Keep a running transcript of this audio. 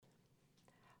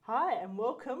Hi and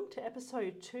welcome to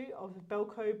episode 2 of the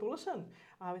Belco Bulletin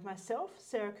with myself,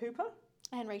 Sarah Cooper.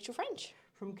 And Rachel French.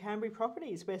 From Canberra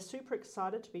Properties. We're super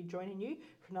excited to be joining you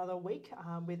for another week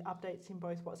with updates in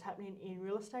both what's happening in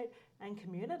real estate and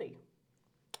community.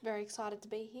 Very excited to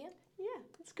be here. Yeah,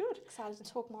 that's good. Excited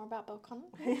to talk more about Belconnen.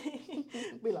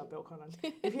 We love Belconnen,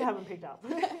 if you haven't picked up.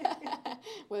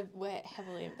 We're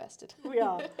heavily invested. We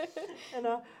are. And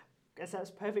I guess that's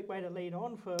a perfect way to lead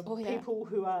on for people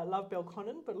who love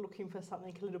Belconnen but are looking for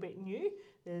something a little bit new.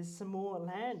 There's some more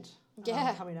land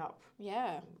coming up.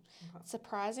 Yeah.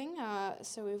 Surprising.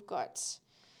 So we've got,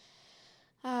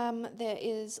 there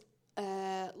is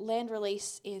a land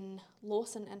release in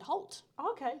Lawson and Holt.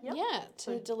 Oh, okay, yep. Yeah,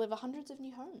 to deliver hundreds of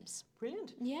new homes.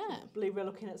 Brilliant. Yeah. I believe we're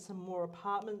looking at some more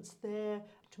apartments there,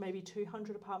 to maybe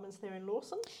 200 apartments there in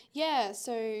Lawson. Yeah,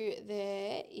 so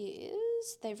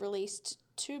they've released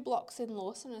 2 blocks in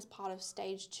Lawson as part of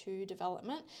stage 2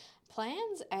 development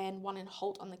plans and 1 in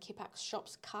Holt on the Kipax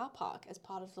Shops car park as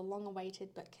part of the long-awaited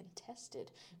but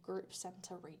contested group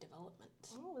centre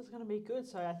redevelopment. Oh, it's going to be good.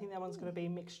 So I think that one's going to be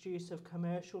mixed use of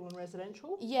commercial and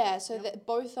residential. Yeah, so that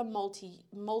both are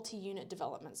multi-unit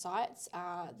development sites.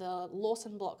 The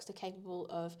Lawson blocks are capable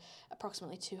of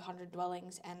approximately 200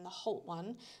 dwellings, and the Holt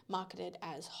one, marketed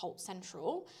as Holt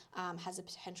Central, has a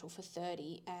potential for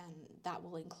 30, and that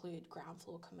will include ground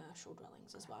floor commercial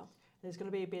dwellings as well. There's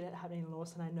going to be a bit happening in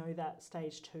Lawson. I know that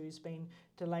stage 2's been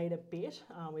delayed a bit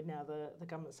with now the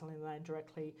government selling the land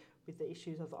directly with the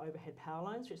issues of the overhead power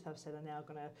lines, which they've said are now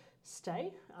going to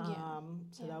stay.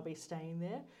 They'll be staying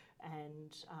there.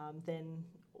 And then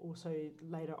also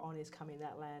later on is coming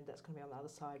that land that's going to be on the other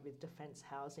side with defence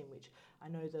housing, which I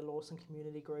know the Lawson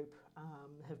Community Group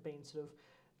have been sort of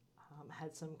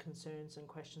had some concerns and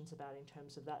questions about in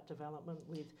terms of that development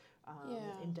with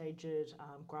endangered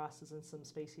grasses and some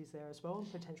species there as well, and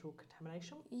potential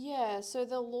contamination. Yeah, so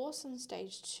the Lawson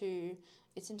Stage 2,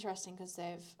 it's interesting because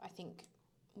I think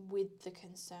with the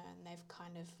concern, they've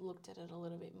kind of looked at it a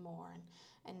little bit more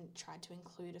and tried to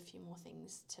include a few more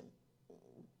things to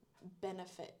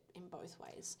benefit in both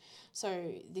ways.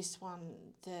 So this one,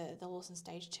 the Lawson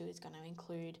Stage 2 is going to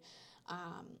include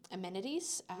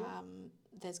amenities.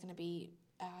 There's going to be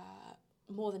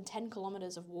more than 10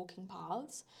 kilometres of walking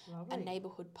paths, a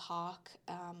neighbourhood park,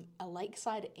 a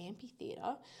lakeside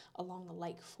amphitheatre along the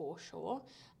lake foreshore,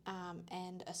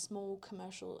 and a small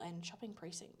commercial and shopping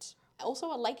precinct.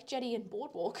 Also a lake jetty and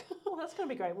boardwalk. Well, that's going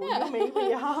to be great. Well,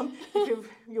 if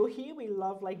you're here, we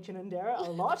love Lake Ginninderra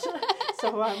a lot.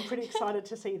 So I'm pretty excited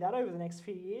to see that over the next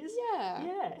few years.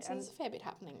 Yeah. So there's a fair bit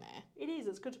happening there. It is.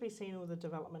 It's good to be seeing all the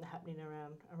development happening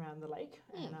around the lake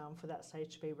and for that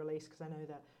stage to be released, because I know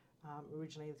that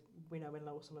originally, we know when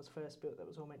Lawson was first built, that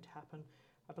was all meant to happen,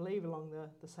 I believe, along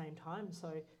the same time.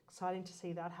 So exciting to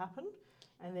see that happen.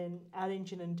 And then out in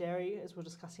Ginninderra, as we were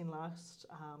discussing last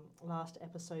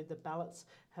episode, the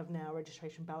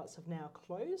registration ballots have now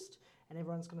closed, and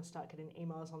everyone's going to start getting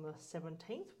emails on the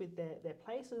 17th with their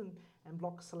places and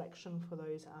block selection for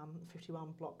those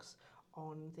 51 blocks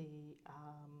on the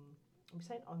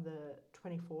on the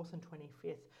 24th and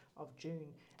 25th of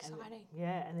June. Exciting.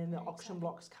 And then the auction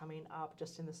block's coming up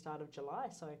just in the start of July.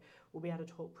 So we'll be able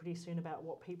to talk pretty soon about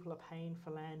what people are paying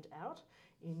for land out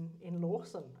in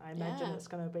Lawson. I imagine it's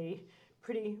going to be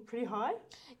pretty high.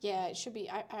 Yeah, it should be.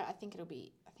 I think it'll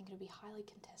be highly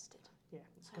contested. Yeah,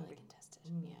 it's going to be contested.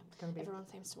 It's going to be. Everyone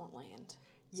seems to want land.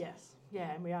 Yes.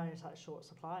 Yeah, and we are in such short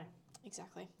supply.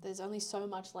 Exactly. There's only so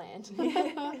much land.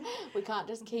 We can't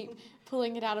just keep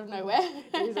pulling it out of nowhere.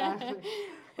 Exactly.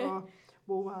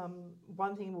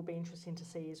 One thing will be interesting to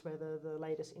see is whether the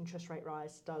latest interest rate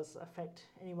rise does affect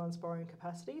anyone's borrowing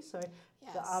capacity. So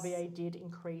the RBA did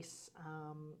increase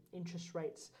interest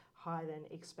rates higher than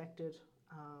expected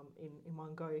in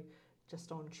one go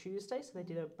just on Tuesday. So they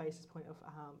did a basis point of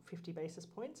 50 basis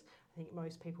points. I think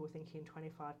most people were thinking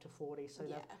 25 to 40. So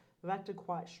they've acted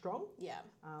quite strong.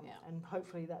 And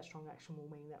hopefully that strong action will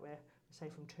mean that we're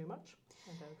safe from too much.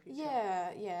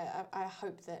 I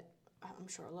hope that, I'm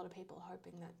sure a lot of people are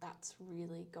hoping that that's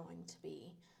really going to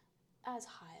be as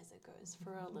high as it goes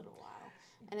for a little while.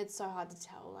 And it's so hard to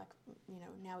tell,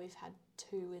 now we've had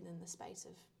 2 within the space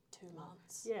of 2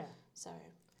 months. Yeah. So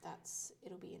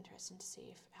it'll be interesting to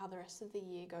see how the rest of the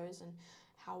year goes and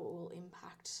how it will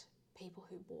impact people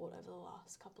who bought over the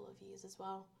last couple of years as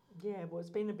well. Yeah, well, it's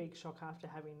been a big shock after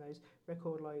having those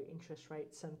record low interest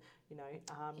rates and,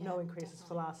 no increases for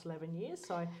the last 11 years.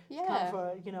 So it's come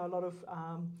for, a lot of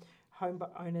home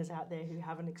owners out there who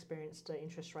haven't experienced an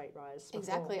interest rate rise before.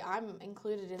 Exactly. I'm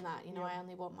included in that. I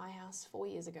only bought my house 4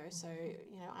 years ago. So,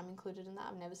 I'm included in that.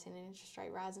 I've never seen an interest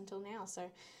rate rise until now.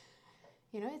 So,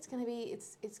 it's going to be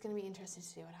interesting to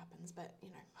see what happens. But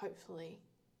hopefully,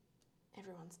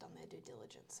 everyone's done their due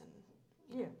diligence and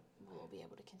we'll be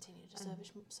able to continue to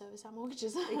service our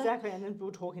mortgages. Exactly, and then we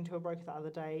were talking to a broker the other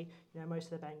day. Most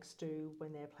of the banks do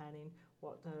when they're planning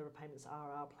what the repayments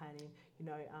are planning.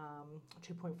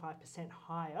 2.5%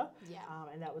 higher. Yeah.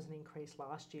 And that was an increase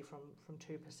last year from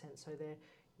 2%. So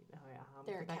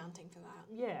they're accounting for that.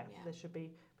 Yeah, that should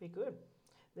be good.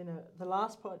 Then the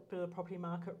last part of the property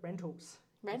market, rentals.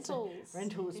 Rentals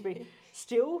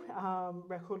still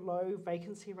record low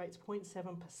vacancy rates, 0.7%. Far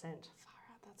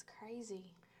out, that's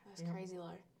crazy. That's crazy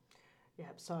low. Yeah,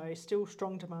 so still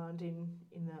strong demand in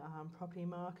the property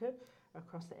market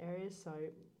across the areas. So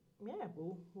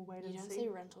we'll wait and see. You don't see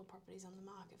rental properties on the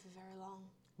market for very long.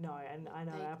 No, and I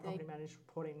know our property manager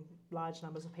reporting large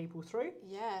numbers of people through.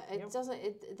 Yeah,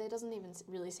 there doesn't even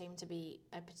really seem to be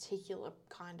a particular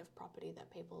kind of property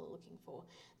that people are looking for.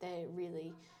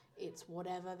 It's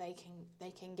whatever they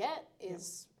can get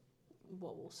is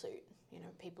what will suit.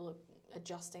 People are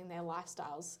adjusting their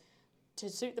lifestyles to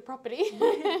suit the property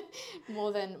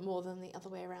more than the other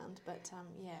way around. But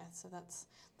so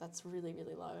that's really,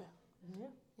 really low. Yeah.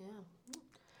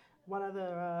 One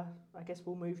other, I guess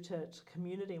we'll move to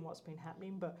community and what's been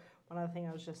happening, but one other thing,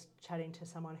 I was just chatting to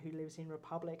someone who lives in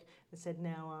Republic that said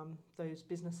now those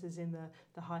businesses in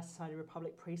the High Society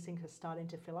Republic precinct are starting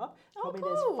to fill up. Told me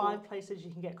there's 5 places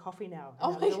you can get coffee now.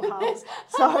 Oh my goodness.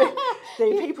 So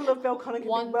the people of Belconna can be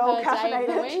well caffeinated. One per day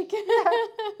of the week.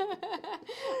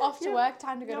 Off to work,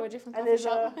 time to go to a different coffee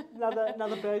shop.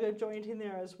 another burger joint in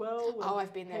there as well. Oh,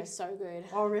 I've been there, so good.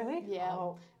 Oh, really?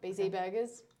 Yeah. BZ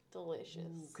Burgers.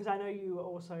 Delicious. Because I know you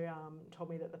also told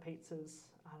me that the pizzas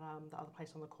at the other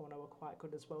place on the corner were quite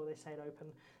good as well. They stayed open.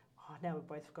 Oh, now we've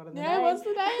both forgotten the name. Yeah, what's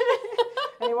the name?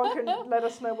 Anyone can let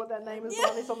us know what that name is.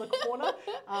 One is on the corner.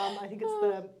 I think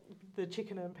it's the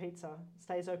chicken and pizza.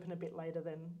 Stays open a bit later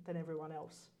than everyone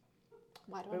else.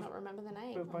 Why do I not remember the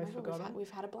name? We've both forgotten. We've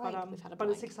had a blank. But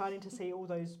it's exciting to see all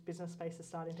those business spaces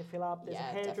starting to fill up. There's a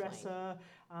hairdresser,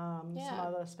 some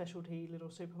other specialty little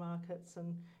supermarkets,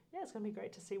 and it's going to be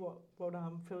great to see what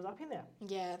fills up in there.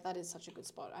 Yeah, that is such a good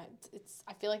spot.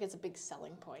 I feel like it's a big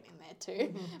selling point in there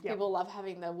too. Mm-hmm. People love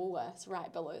having their Woolworths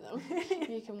right below them.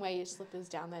 You can wear your slippers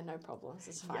down there, no problems.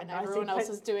 It's fine. Everyone else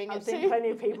is doing it too. I've seen plenty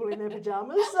of people in their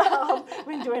pajamas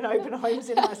when doing open homes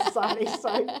in my society.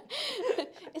 So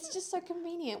it's just so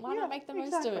convenient. Why not make the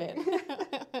most of it?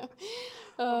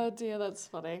 Oh dear, that's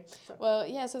funny. Well,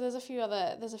 so there's a few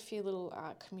little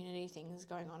community things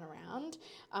going on around.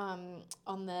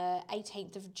 On the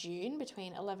 18th of June,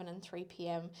 between 11 and 3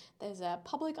 p.m, there's a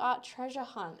public art treasure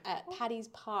hunt at Paddy's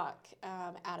Park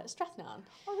out at Strathnairn.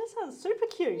 Oh, that sounds super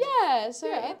cute. Yeah, so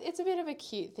it's a bit of a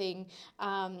cute thing.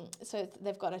 So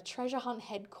they've got a treasure hunt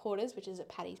headquarters, which is at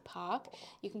Paddy's Park.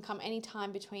 You can come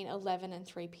anytime between 11 and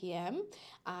 3 p.m.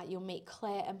 You'll meet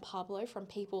Claire and Pablo from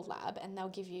People Lab, and they'll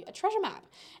give you a treasure map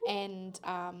and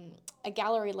a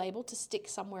gallery label to stick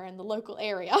somewhere in the local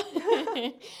area.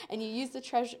 And you use the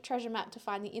treasure map to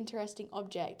find the interesting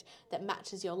object that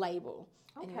matches your label,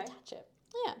 and you attach it.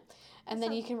 Yeah. And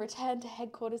then you can return to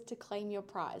headquarters to claim your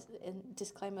prize. And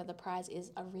disclaimer, the prize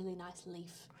is a really nice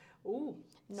leaf. Ooh.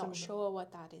 Not sure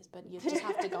what that is, but you just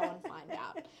have to go and find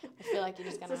out. I feel like you're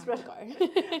just going to have to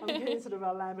go. I'm getting sort of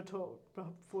a Lambertor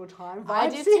full-time vibes. I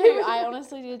did too. I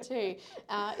honestly did too.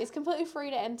 It's completely free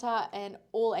to enter, and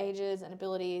all ages and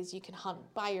abilities. You can hunt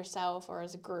by yourself or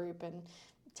as a group and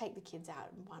take the kids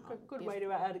out, and why not? Good way to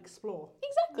out explore.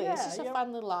 Exactly. It's just a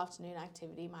fun little afternoon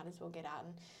activity. Might as well get out,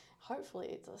 and hopefully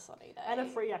it's a sunny day. And a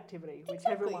free activity, which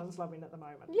everyone's loving at the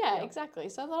moment. Yeah, exactly.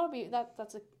 So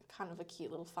that's a kind of a cute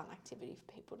little fun activity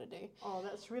for people to do. Oh,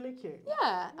 that's really cute.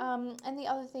 Yeah. And the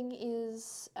other thing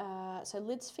is, so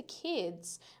Lids for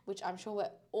Kids, which I'm sure we're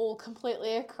all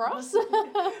completely across.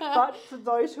 But for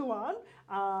those who aren't,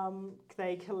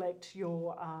 they collect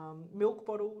your milk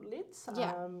bottle lids,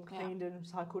 cleaned and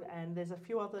recycled, and there's a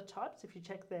few other types if you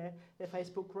check their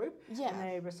Facebook group. Yeah. And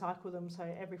they recycle them, so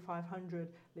every 500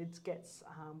 lids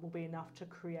will be enough to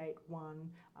create one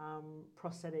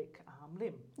prosthetic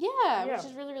limb. Yeah, which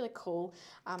is really, really cool.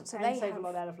 So they save a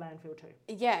lot out of landfill too.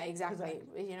 Yeah, exactly.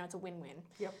 It's a win-win.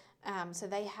 Yep. So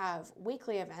they have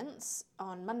weekly events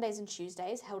on Mondays and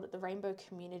Tuesdays held at the Rainbow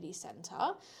Community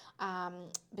Centre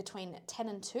between 10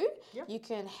 and 2. Yep. You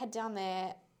can head down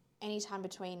there anytime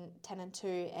between 10 and 2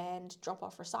 and drop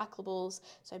off recyclables,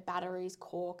 so batteries,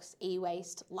 corks,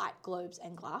 e-waste, light globes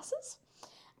and glasses.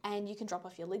 and you can drop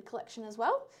off your lid collection as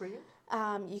well. Brilliant.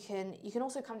 You can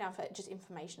also come down for just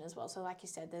information as well. So like you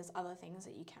said, there's other things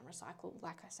that you can recycle,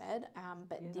 like I said,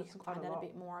 but you can find out a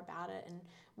bit more about it and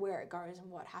where it goes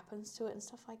and what happens to it and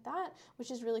stuff like that,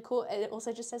 which is really cool. It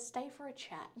also just says stay for a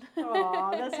chat.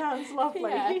 Oh, that sounds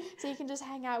lovely. Yeah. So you can just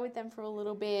hang out with them for a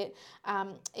little bit.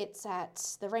 It's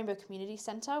at the Rainbow Community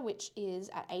Centre, which is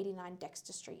at 89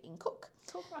 Dexter Street in Cook.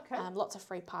 Cool, okay. Lots of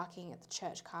free parking at the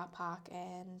church car park,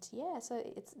 and yeah, so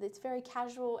it's very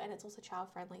casual and it's also child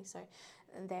friendly. So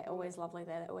they're always lovely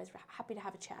there. They're always happy to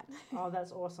have a chat. Oh,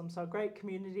 that's awesome. So a great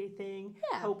community thing,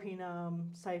 helping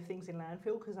save things in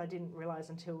landfill, because I didn't realise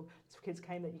until kids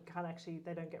came that you can't actually,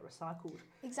 they don't get recycled.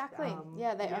 Exactly.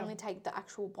 They only take the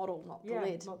actual bottle, not the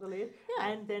lid. Not the lid. Yeah.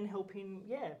 And then helping,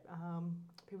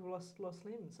 people lost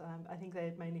limbs. I think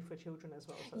they're mainly for children as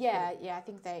well. So I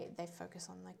think they focus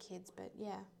on the kids, but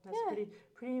that's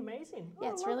pretty amazing.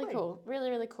 Yeah, it's really cool. Really,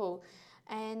 really cool.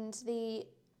 And the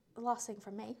last thing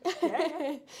from me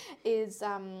is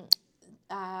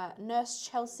Nurse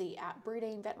Chelsea at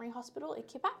Brudine Veterinary Hospital in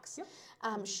Kippax.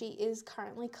 Yep. She is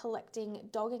currently collecting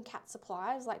dog and cat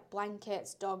supplies like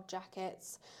blankets, dog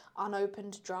jackets,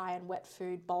 unopened dry and wet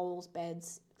food, bowls,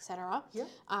 beds, etc.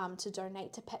 To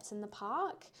donate to pets in the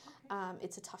park.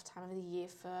 It's a tough time of the year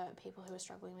for people who are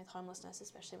struggling with homelessness,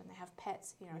 especially when they have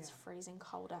pets. It's freezing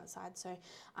cold outside. So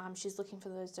she's looking for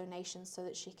those donations so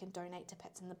that she can donate to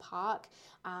pets in the park.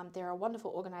 They're a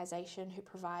wonderful organisation who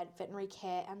provide veterinary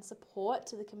care and support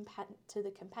to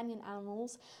the companion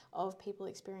animals of people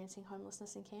experiencing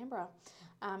homelessness in Canberra.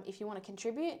 If you want to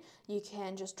contribute, you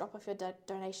can just drop off your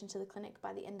donation to the clinic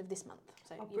by the end of this month.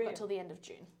 So you've got till the end of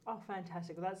June. Oh,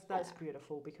 fantastic. Well, that's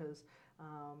beautiful, because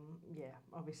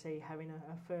obviously having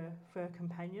a fur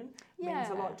companion means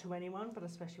a lot to anyone, but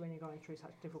especially when you're going through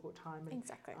such a difficult time. And,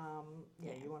 exactly.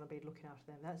 You want to be looking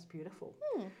after them. That's beautiful.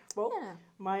 Well,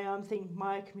 my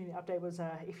community update was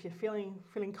if you're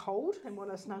feeling cold and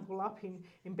want to snuggle up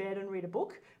in bed and read a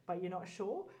book, but you're not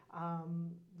sure,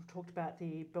 we've talked about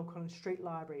the Belco Street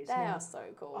Libraries. They are so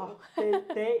cool.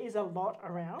 There is a lot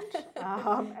around,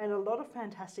 and a lot of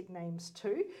fantastic names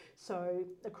too. So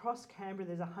across Canberra,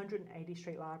 there's 180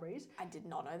 street libraries. I did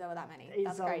not know there were that many.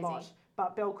 That's crazy. Lot.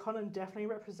 But Belconnen definitely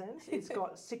represents. It's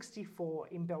got 64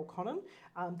 in Belconnen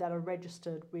that are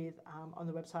registered with on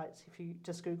the websites. If you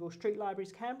just Google Street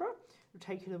Libraries Canberra, it'll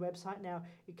take you to the website. Now,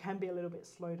 it can be a little bit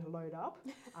slow to load up,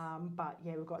 but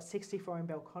we've got 64 in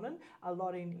Belconnen, a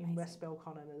lot in West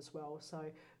Belconnen as well. So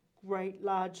great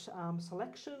large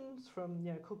selections from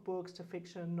cookbooks to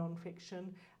fiction,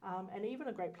 non-fiction, and even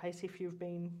a great place if you've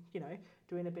been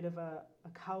doing a bit of a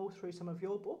cull through some of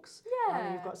your books.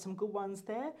 You've got some good ones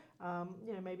there.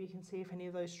 Maybe you can see if any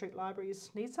of those street libraries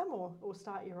need some, or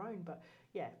start your own. But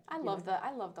I love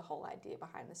the whole idea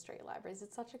behind the street libraries.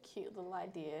 It's such a cute little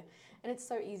idea, and it's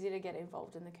so easy to get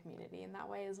involved in the community in that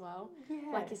way as well.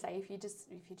 Like you say, if you're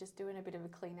just doing a bit of a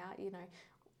clean out,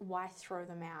 why throw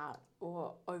them out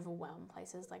or overwhelm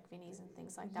places like Vinnie's and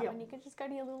things like that when you can just go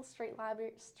to your little street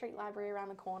library around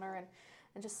the corner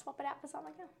and just swap it out for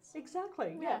something else.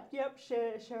 Exactly.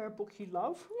 Share a book you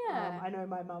love. I know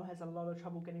my mum has a lot of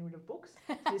trouble getting rid of books.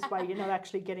 This way you're not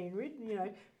actually getting rid,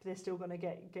 but they're still going to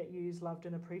get used, loved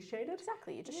and appreciated.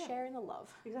 Exactly. You're just sharing the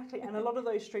love. Exactly. And a lot of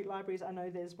those street libraries, I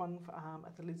know there's one for,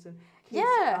 at the Lisbon Kids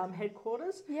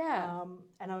headquarters.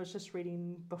 And I was just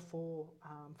reading before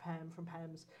Pam from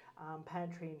Pam's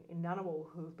Pantry in Ngunnawal,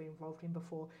 who have been involved in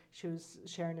before. She was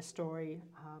sharing a story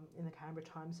in the Canberra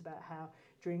Times about how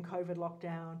during COVID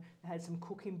lockdown, they had some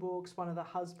cooking books. One of the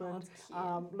husbands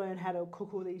learned how to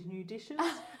cook all these new dishes.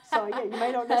 So you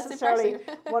may not necessarily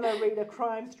want to read a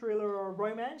crime thriller or a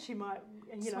romance. You might,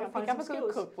 find pick up some a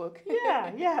skills. good cookbook.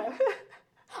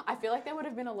 I feel like there would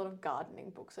have been a lot of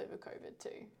gardening books over COVID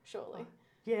too, surely.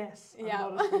 Yes, a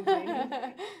lot of spring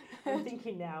cleaning. I'm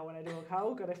thinking now when I do a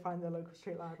cull, got to find the local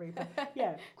street library. But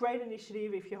great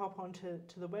initiative if you hop onto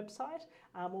the website.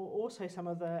 Or also some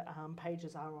of the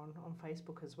pages are on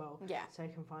Facebook as well. So you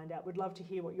can find out. We'd love to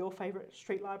hear what your favourite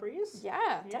street library is.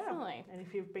 Definitely. And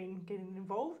if you've been getting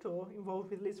involved or involved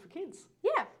with Liz for Kids.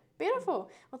 Beautiful.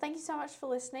 Well, thank you so much for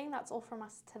listening. That's all from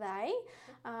us today.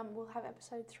 We'll have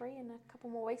episode 3 in a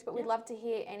couple more weeks, but we'd love to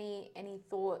hear any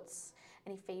thoughts,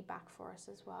 any feedback for us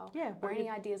as well. Or any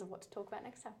ideas of what to talk about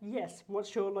next time. Yes.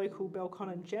 What's your local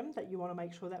Belconnen gem that you want to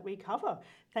make sure that we cover?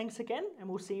 Thanks again, and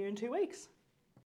we'll see you in 2 weeks.